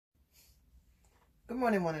Good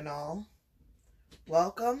morning, one and all.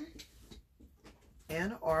 Welcome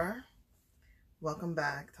or welcome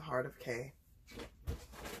back to Heart of K.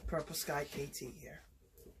 Purple Sky KT here.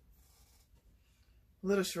 A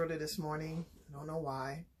little shorter this morning. I don't know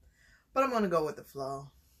why, but I'm going to go with the flow.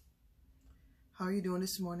 How are you doing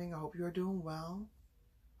this morning? I hope you are doing well.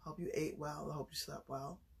 I hope you ate well. I hope you slept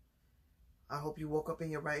well. I hope you woke up in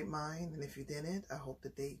your right mind. And if you didn't, I hope the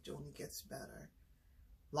day only gets better.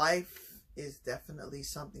 Life is definitely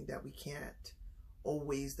something that we can't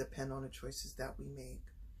always depend on the choices that we make.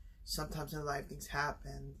 Sometimes in life things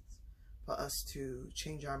happen for us to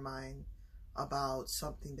change our mind about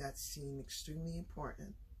something that seemed extremely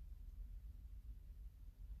important.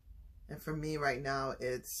 And for me right now,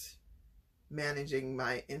 it's managing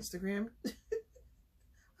my Instagram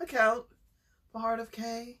account for Heart of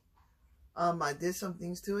K. I did some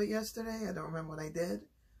things to it yesterday. I don't remember what I did,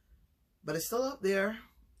 but it's still up there.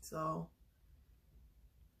 So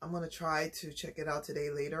I'm going to try to check it out today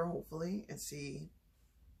later, hopefully, and see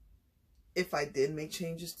if I did make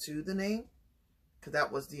changes to the name, because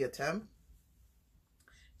that was the attempt,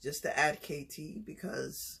 just to add KT,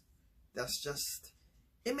 because that's just,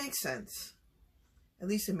 it makes sense. At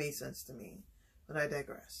least it made sense to me, but I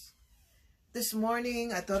digress. This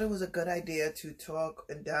morning, I thought it was a good idea to talk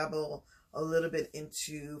and dabble a little bit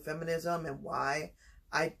into feminism and why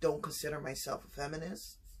I don't consider myself a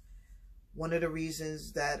feminist. One of the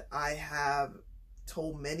reasons that I have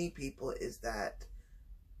told many people is that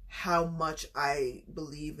how much I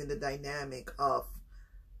believe in the dynamic of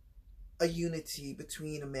a unity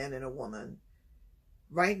between a man and a woman.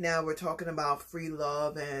 Right now, we're talking about free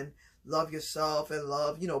love and love yourself and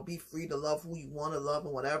love, be free to love who you want to love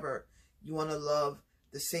and whatever. You want to love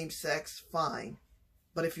the same sex, fine.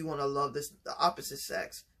 But if you want to love the opposite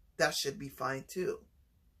sex, that should be fine too.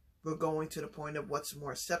 We're going to the point of what's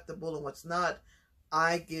more acceptable and what's not.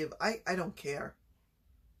 I don't care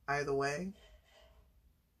either way.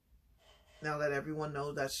 Now that everyone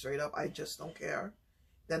knows that straight up, I just don't care.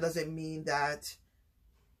 That doesn't mean that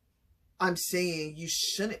I'm saying you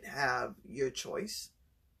shouldn't have your choice.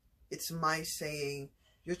 It's my saying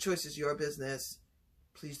your choice is your business.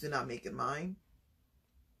 Please do not make it mine.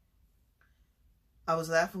 I was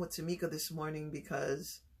laughing with Tamika this morning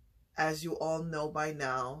because, as you all know by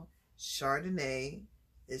now, Chardonnay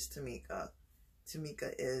is Tamika.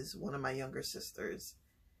 Tamika is one of my younger sisters.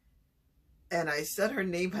 And I said her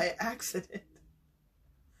name by accident.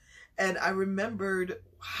 And I remembered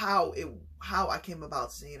how I came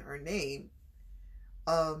about saying her name.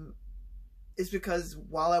 It's because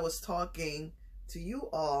while I was talking to you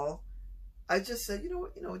all, I just said,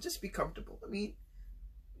 just be comfortable. I mean,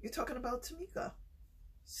 you're talking about Tamika.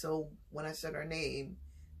 So when I said her name,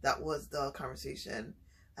 that was the conversation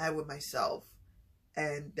I had with myself,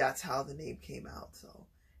 and that's how the name came out. So,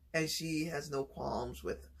 and she has no qualms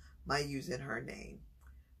with my using her name,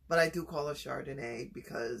 but I do call her Chardonnay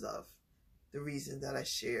because of the reason that I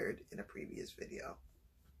shared in a previous video.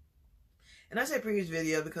 And I say previous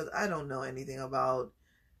video because I don't know anything about,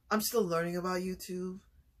 I'm still learning about YouTube.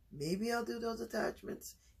 Maybe I'll do those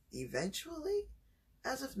attachments eventually.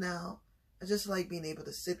 As of now, I just like being able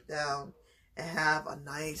to sit down and have a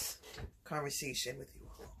nice conversation with you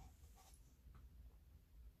all.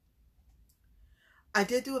 I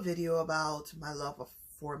did do a video about my love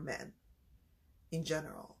for men in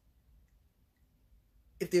general.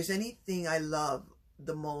 If there's anything I love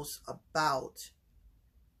the most about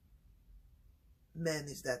men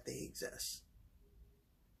is that they exist.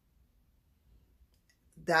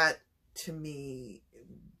 That to me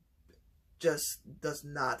just does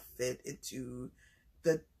not fit into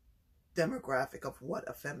the demographic of what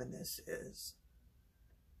a feminist is.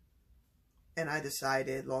 And I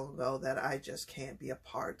decided long ago that I just can't be a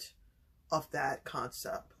part of that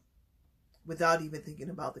concept without even thinking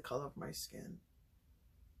about the color of my skin.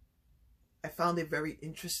 I found it very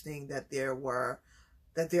interesting that there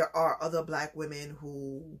are other black women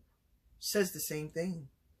who says the same thing.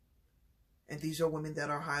 And these are women that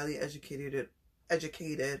are highly educated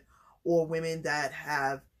or women that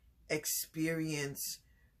have experienced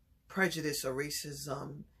prejudice or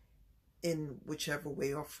racism in whichever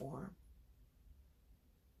way or form.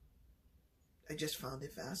 I just found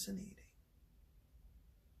it fascinating.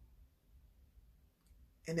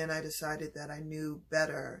 And then I decided that I knew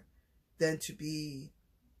better than to be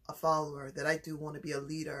a follower, that I do want to be a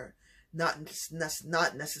leader, not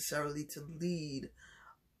necessarily to lead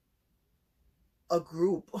a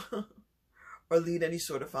group or lead any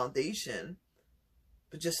sort of foundation,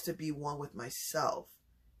 but just to be one with myself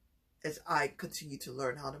as I continue to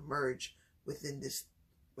learn how to merge within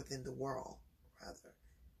the world, rather.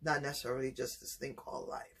 not necessarily just this thing called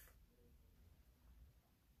life.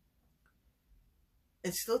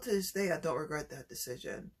 And still to this day, I don't regret that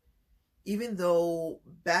decision. Even though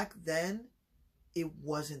back then, it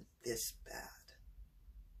wasn't this bad.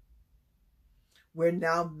 Where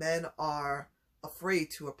now men are afraid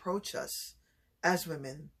to approach us as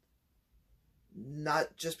women,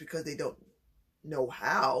 not just because they don't know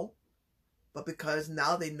how, but because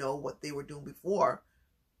now they know what they were doing before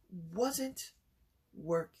wasn't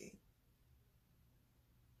working.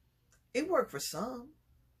 It worked for some.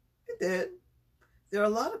 It did. There are a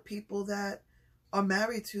lot of people that are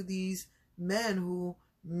married to these men who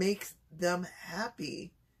make them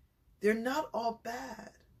happy. They're not all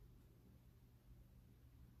bad.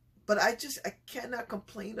 But I cannot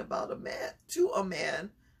complain about a man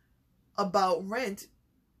about rent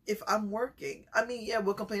if I'm working. I mean, yeah,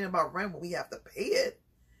 we're complaining about rent when we have to pay it.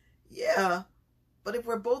 Yeah. But if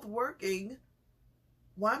we're both working,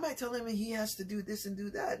 why am I telling him he has to do this and do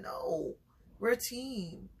that? No. We're a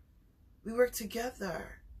team. We work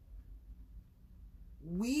together.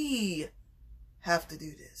 We have to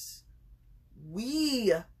do this.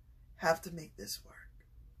 We have to make this work.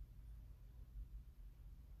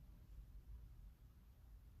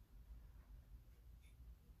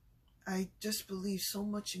 I just believe so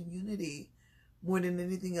much in unity more than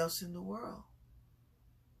anything else in the world.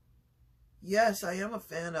 Yes, I am a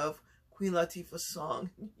fan of Queen Latifah's song,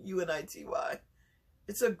 UNITY.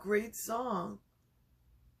 It's a great song.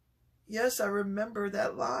 Yes, I remember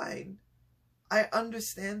that line. I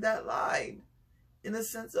understand that line. In the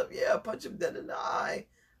sense of, yeah, punch him dead in the eye.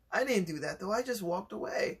 I didn't do that, though. I just walked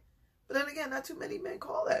away. But then again, not too many men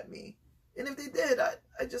called at me. And if they did,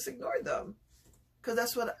 I just ignored them. Because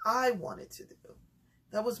that's what I wanted to do.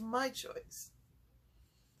 That was my choice.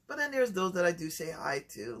 But then there's those that I do say hi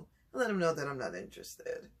to. And let them know that I'm not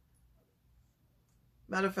interested.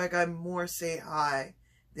 Matter of fact, I more say hi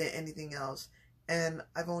than anything else. And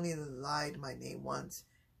I've only lied my name once.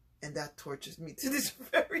 And that tortures me to this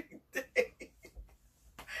very day.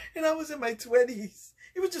 And I was in my 20s.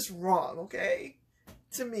 It was just wrong, okay?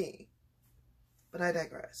 To me. But I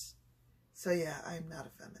digress. So yeah, I'm not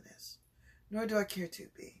a feminist. Nor do I care to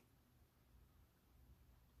be.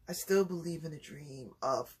 I still believe in a dream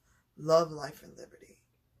of love, life, and liberty.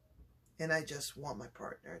 And I just want my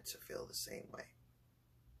partner to feel the same way.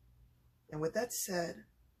 And with that said,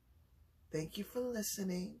 thank you for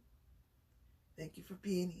listening. Thank you for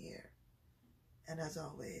being here. And as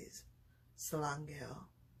always, Salangel.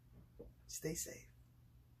 Stay safe.